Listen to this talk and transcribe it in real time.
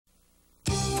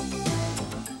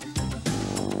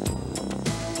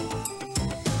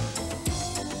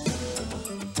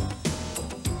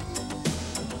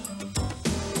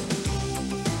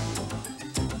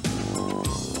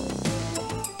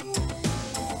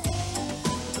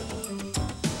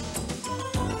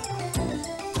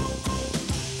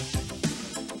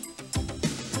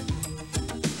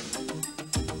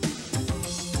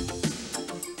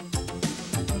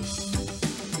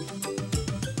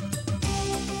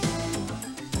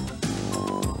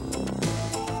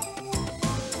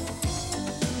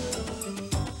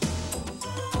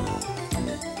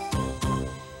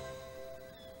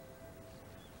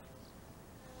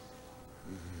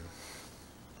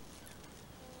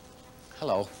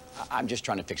Hello. I'm just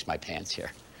trying to fix my pants here.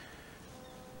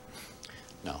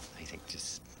 No, I think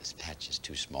this patch is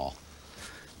too small.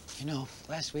 You know,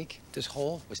 last week, this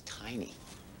hole was tiny.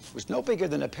 It was no bigger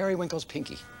than a periwinkle's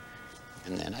pinky.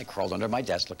 And then I crawled under my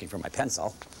desk looking for my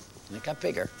pencil, and it got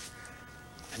bigger.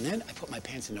 And then I put my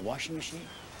pants in the washing machine,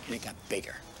 and it got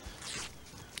bigger.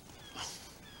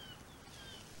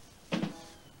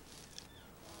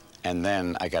 And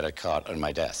then I got it caught on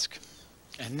my desk.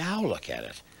 And now look at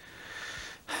it.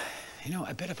 You know,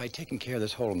 I bet if I'd taken care of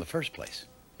this hole in the first place,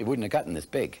 it wouldn't have gotten this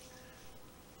big.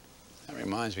 That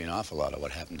reminds me an awful lot of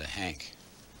what happened to Hank.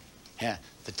 Yeah,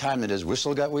 the time that his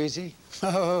whistle got wheezy.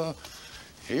 Oh,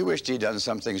 he wished he'd done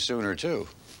something sooner, too.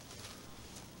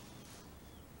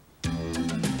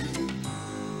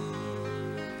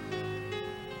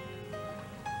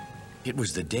 It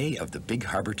was the day of the big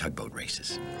Harbour tugboat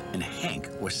races, and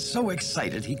Hank was so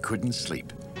excited he couldn't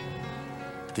sleep.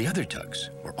 The other tugs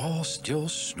were all still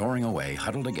snoring away,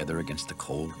 huddled together against the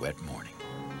cold, wet morning.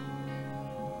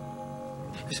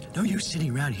 There's no use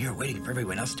sitting around here waiting for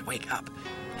everyone else to wake up,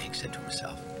 Hank said to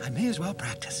himself. I may as well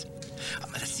practice.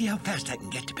 Let's see how fast I can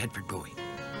get to Bedford Buoy.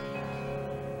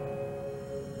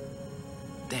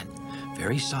 Then,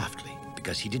 very softly,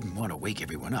 because he didn't want to wake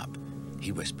everyone up,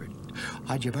 he whispered,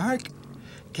 on your mark,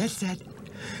 get set,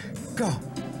 go.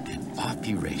 And off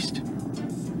he raced.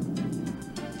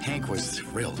 Hank was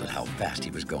thrilled at how fast he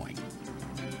was going.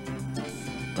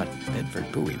 But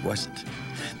Bedford Buoy wasn't.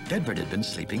 Bedford had been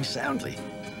sleeping soundly.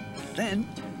 Then,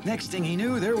 next thing he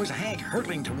knew, there was Hank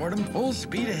hurtling toward him full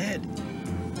speed ahead.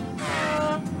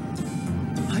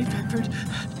 Hi, Bedford,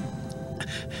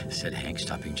 said Hank,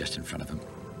 stopping just in front of him.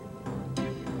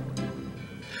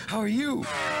 How are you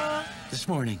this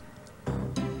morning?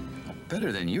 Well,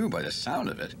 better than you by the sound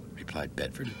of it, replied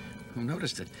Bedford, who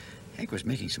noticed that Hank was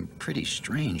making some pretty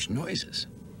strange noises.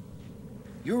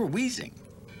 You're wheezing.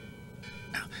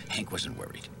 Now, Hank wasn't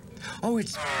worried. Oh,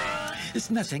 it's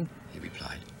nothing, he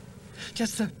replied.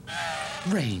 Just the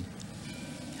rain.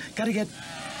 Gotta get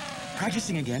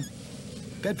practicing again.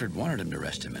 Bedford wanted him to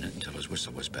rest a minute until his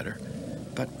whistle was better.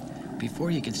 But before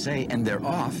he could say, and they're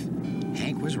off,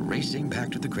 Hank was racing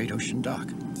back to the Great Ocean Dock.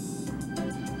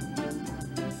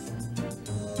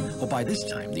 Well, by this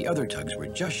time, the other tugs were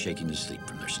just shaking to sleep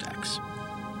from their stacks.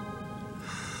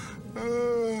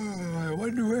 I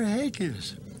wonder where Hank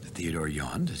is, Theodore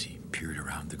yawned as he peered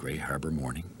around the gray harbor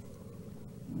morning.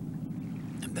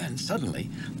 And then,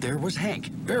 suddenly, there was Hank,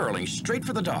 barreling straight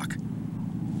for the dock.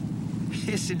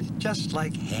 Isn't it just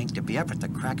like Hank to be up at the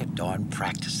crack of dawn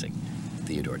practicing?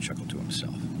 Theodore chuckled to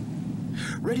himself.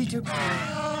 Ready to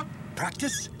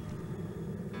practice?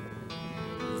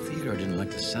 Theodore didn't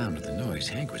like the sound of the noise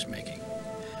Hank was making.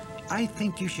 I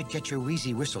think you should get your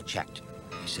wheezy whistle checked,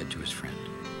 he said to his friend.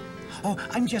 Oh,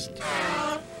 I'm just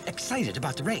excited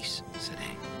about the race, said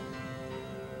Hank.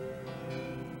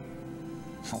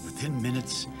 Well, within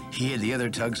minutes, he and the other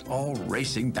tugs all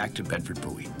racing back to Bedford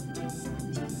Buoy.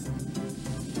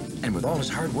 And with all his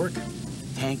hard work,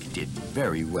 Hank did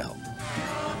very well.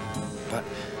 But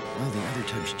while the other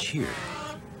tugs cheered,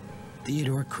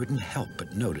 Theodore couldn't help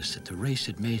but notice that the race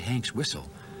had made Hank's whistle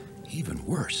even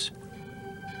worse.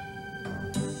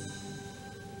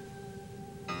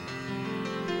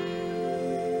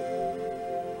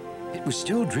 It was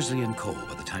still drizzly and cold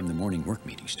by the time the morning work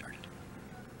meeting started.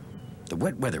 The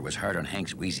wet weather was hard on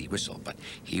Hank's wheezy whistle, but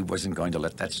he wasn't going to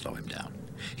let that slow him down.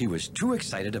 He was too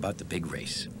excited about the big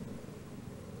race.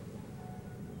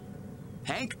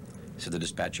 Hank, said the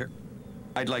dispatcher,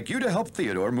 I'd like you to help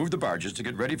Theodore move the barges to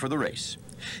get ready for the race.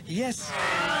 Yes,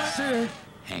 sir,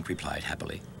 Hank replied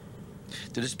happily.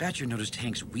 The dispatcher noticed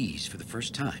Hank's wheeze for the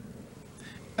first time.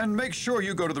 And make sure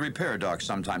you go to the repair dock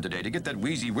sometime today to get that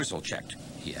wheezy whistle checked,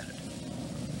 he added.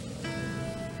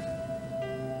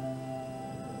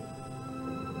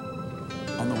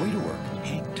 On the way to work,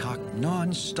 Hank talked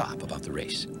non-stop about the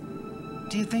race.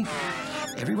 Do you think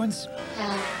everyone's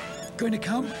going to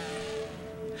come?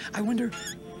 I wonder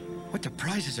what the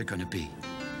prizes are going to be.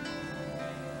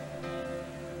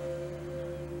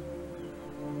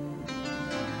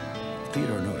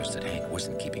 Theodore noticed that Hank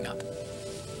wasn't keeping up.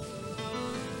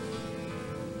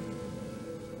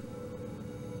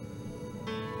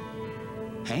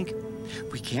 Hank,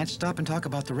 we can't stop and talk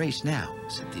about the race now,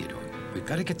 said Theodore. We've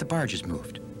got to get the barges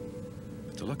moved.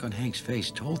 But the look on Hank's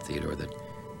face told Theodore that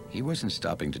he wasn't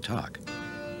stopping to talk.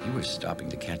 He was stopping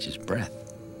to catch his breath.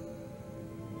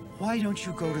 Why don't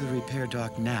you go to the repair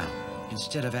dock now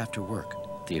instead of after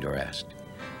work? Theodore asked.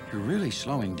 You're really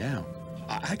slowing down.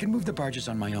 I can move the barges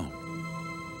on my own.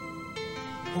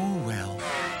 Oh, well,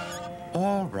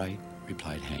 all right,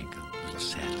 replied Hank a little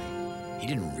sadly. He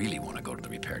didn't really want to go to the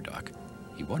repair dock.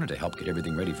 He wanted to help get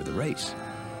everything ready for the race.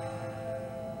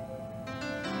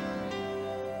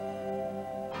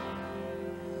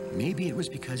 Maybe it was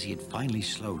because he had finally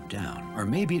slowed down, or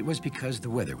maybe it was because the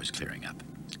weather was clearing up.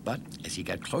 But as he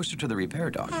got closer to the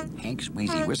repair dock, Hank's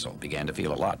wheezy whistle began to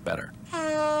feel a lot better.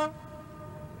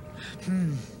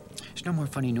 There's no more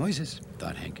funny noises,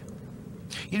 thought Hank.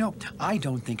 You know, I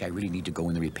don't think I really need to go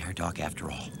in the repair dock after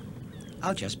all.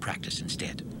 I'll just practice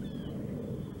instead.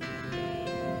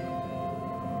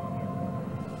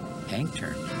 Hank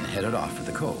turned and headed off for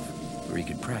the cove, where he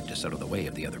could practice out of the way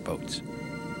of the other boats.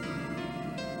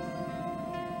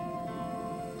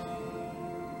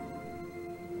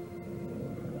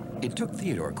 It took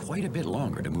Theodore quite a bit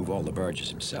longer to move all the barges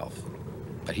himself,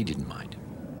 but he didn't mind.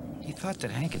 He thought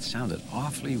that Hank had sounded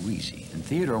awfully wheezy, and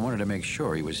Theodore wanted to make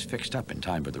sure he was fixed up in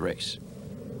time for the race.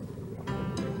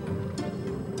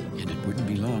 And it wouldn't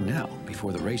be long now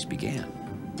before the race began.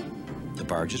 The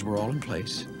barges were all in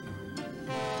place.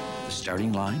 The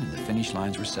starting line and the finish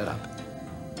lines were set up.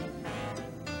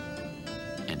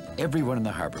 And everyone in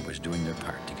the harbor was doing their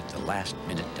part to get the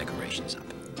last-minute decorations up.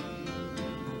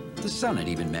 The sun had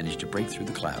even managed to break through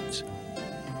the clouds.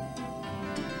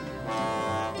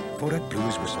 Kodak blew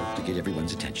his whistle to get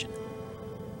everyone's attention.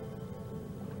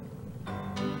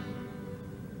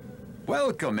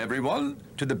 Welcome, everyone,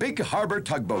 to the big harbor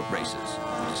tugboat races,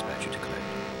 The dispatcher declared.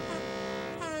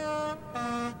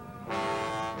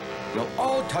 Will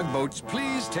all tugboats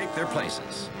please take their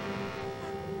places?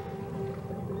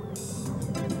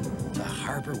 The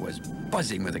harbor was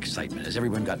buzzing with excitement as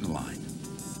everyone got in line.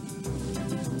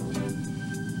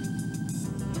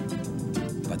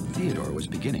 But Theodore was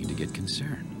beginning to get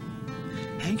concerned.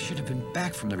 Hank should have been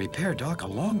back from the repair dock a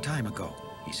long time ago,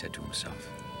 he said to himself.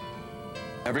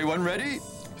 Everyone ready?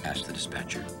 Asked the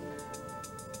dispatcher.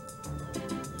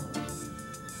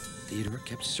 Theodore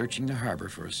kept searching the harbor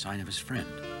for a sign of his friend.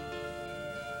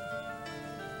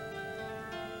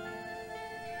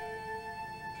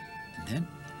 And then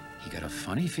he got a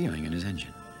funny feeling in his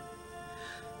engine.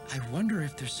 I wonder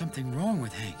if there's something wrong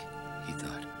with Hank, he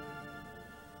thought.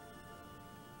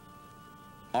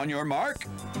 On your mark,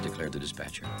 Declared the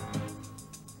dispatcher.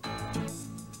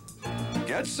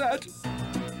 get set.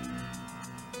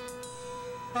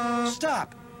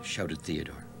 Stop! Shouted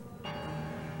Theodore.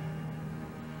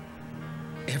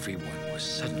 Everyone was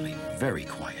suddenly very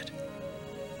quiet.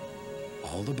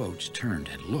 All the boats turned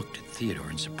and looked at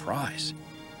Theodore in surprise.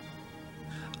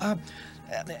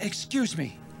 Excuse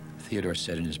me, Theodore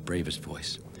said in his bravest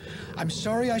voice. I'm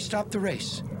sorry I stopped the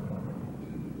race.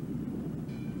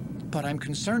 But I'm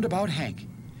concerned about Hank.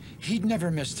 He'd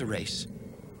never miss the race.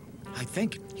 I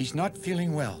think he's not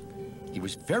feeling well. He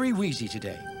was very wheezy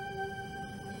today.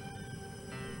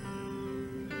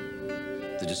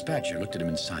 The dispatcher looked at him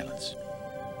in silence.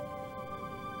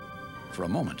 For a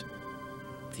moment,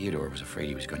 Theodore was afraid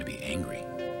he was going to be angry,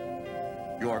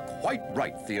 You're quite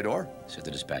right, Theodore. said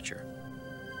the dispatcher.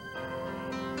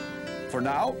 For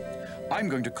now, I'm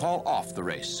going to call off the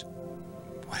race.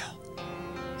 Well,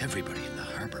 everybody in the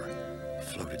harbor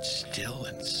floated still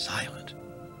and silent.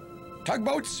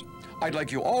 Tugboats, I'd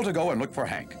like you all to go and look for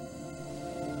Hank.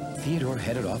 Theodore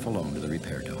headed off alone to the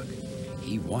repair dock.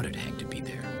 He wanted Hank to be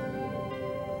there.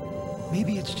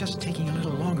 Maybe it's just taking a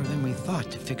little longer than we thought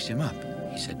to fix him up,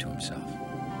 he said to himself.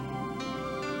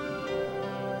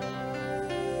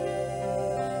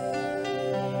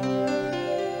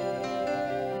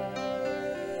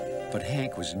 But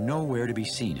Hank was nowhere to be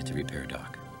seen at the repair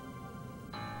dock.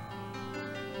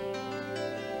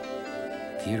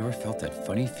 Theodore felt that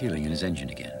funny feeling in his engine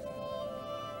again.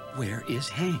 Where is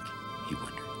Hank? He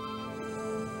wondered.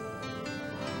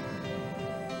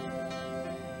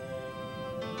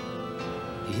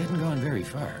 He hadn't gone very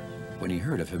far when he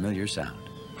heard a familiar sound.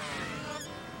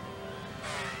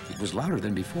 It was louder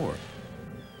than before,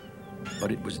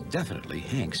 but it was definitely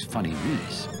Hank's funny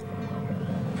wheeze.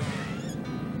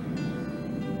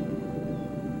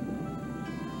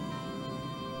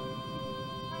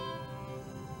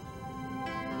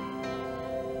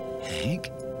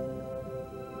 Hank?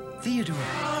 Theodore!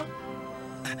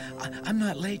 I'm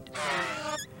not late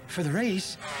for the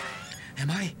race, am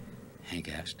I? Hank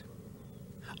asked.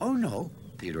 Oh, no,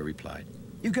 Theodore replied.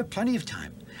 You've got plenty of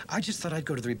time. I just thought I'd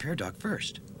go to the repair dock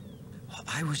first. Well,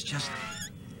 I was just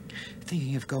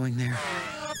thinking of going there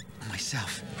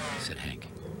myself, said Hank.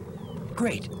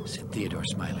 Great, said Theodore,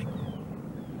 smiling.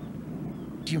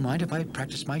 Do you mind if I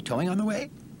practice my towing on the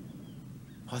way?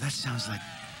 Oh, that sounds like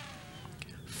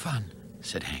fun,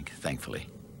 said Hank, thankfully.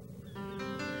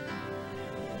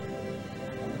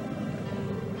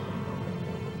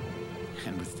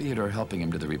 And with Theodore helping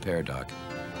him to the repair dock,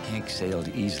 Hank sailed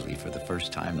easily for the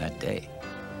first time that day.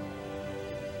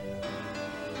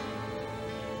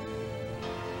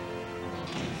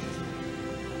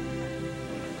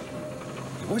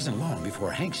 wasn't long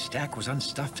before Hank's stack was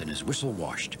unstuffed and his whistle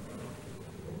washed.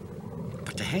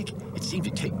 But to Hank, it seemed to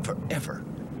take forever.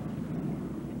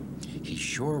 He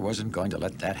sure wasn't going to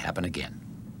let that happen again.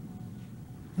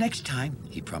 Next time,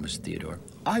 he promised Theodore,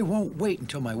 I won't wait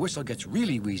until my whistle gets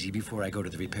really wheezy before I go to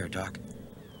the repair dock.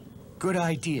 Good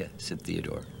idea, said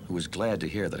Theodore, who was glad to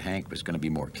hear that Hank was going to be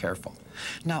more careful.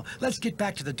 Now, let's get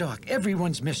back to the dock.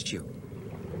 Everyone's missed you.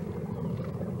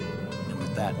 And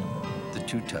with that, the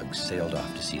two tugs sailed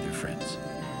off to see their friends.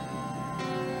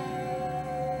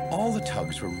 All the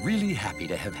tugs were really happy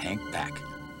to have Hank back,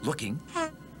 looking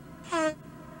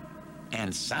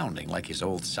and sounding like his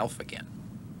old self again.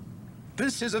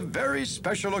 This is a very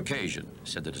special occasion,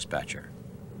 said the dispatcher.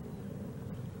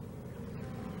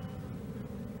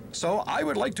 So I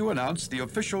would like to announce the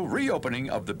official reopening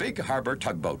of the Big Harbor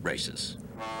tugboat races.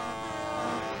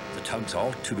 The tugs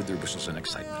all tooted their whistles in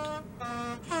excitement,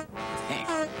 with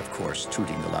Hank, of course,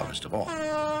 tooting the loudest of all.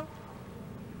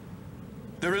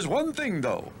 There is one thing,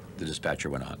 though, The dispatcher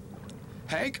went on.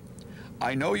 Hank,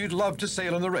 I know you'd love to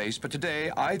sail in the race, but today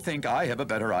I think I have a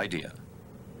better idea.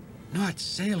 Not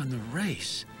sail in the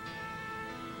race.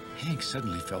 Hank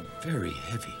suddenly felt very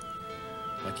heavy,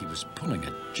 like he was pulling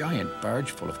a giant barge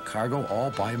full of cargo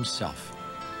all by himself.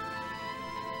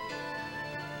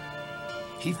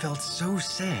 He felt so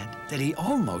sad that he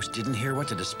almost didn't hear what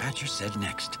the dispatcher said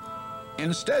next.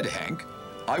 Instead, Hank,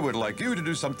 I would like you to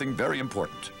do something very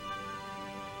important.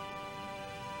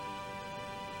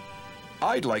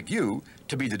 I'd like you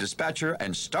to be the dispatcher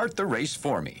and start the race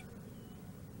for me.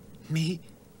 Me?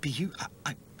 Be you?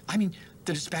 I mean,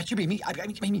 the dispatcher be me?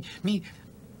 Me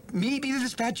be the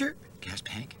dispatcher? Gasped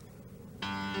Hank.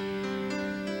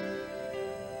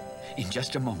 In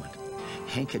just a moment,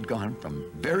 Hank had gone from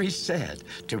very sad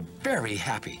to very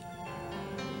happy.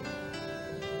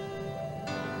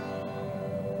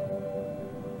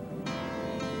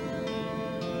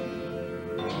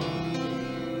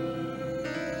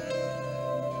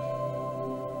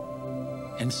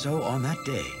 And so on that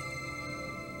day,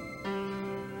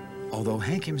 although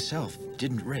Hank himself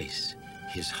didn't race,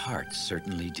 his heart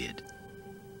certainly did,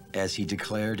 as he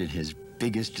declared in his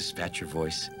biggest dispatcher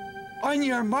voice, "On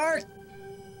your mark,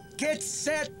 get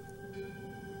set."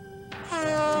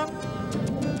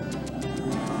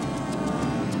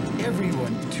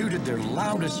 Everyone tooted their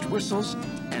loudest whistles,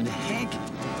 and Hank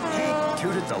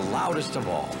tooted the loudest of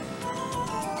all.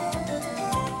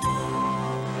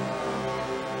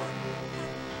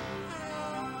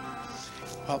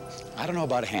 Well, I don't know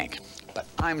about Hank, but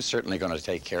I'm certainly going to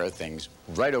take care of things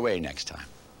right away next time.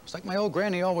 It's like my old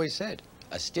granny always said,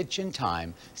 a stitch in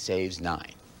time saves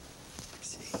 9.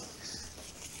 See,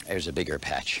 there's a bigger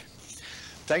patch.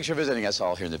 Thanks for visiting us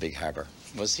all here in the Big Harbor.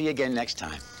 We'll see you again next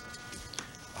time.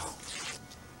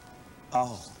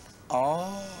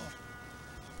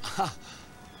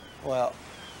 Well,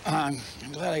 I'm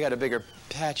glad I got a bigger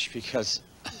patch because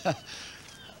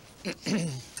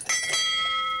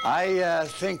I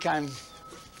think I'm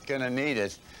gonna need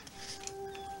it.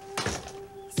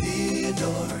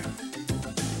 Theodore,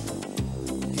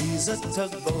 he's a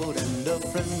tugboat and a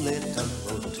friendly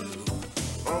tugboat too.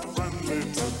 A friendly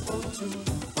tugboat too.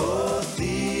 Oh,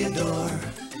 Theodore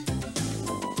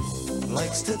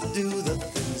likes to do the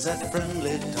things that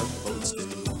friendly tugboats do.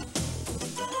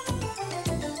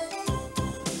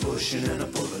 Pushing and a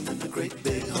pulling in the great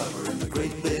big harbor, in the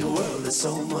great big world is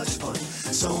so much fun.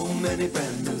 So many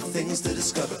brand new things to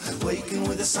discover. Waking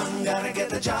with the sun, gotta get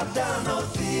the job done. Oh,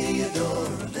 Theodore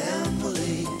and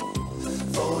Emily,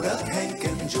 Theodore, Hank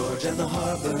and George and the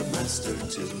harbor master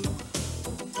too.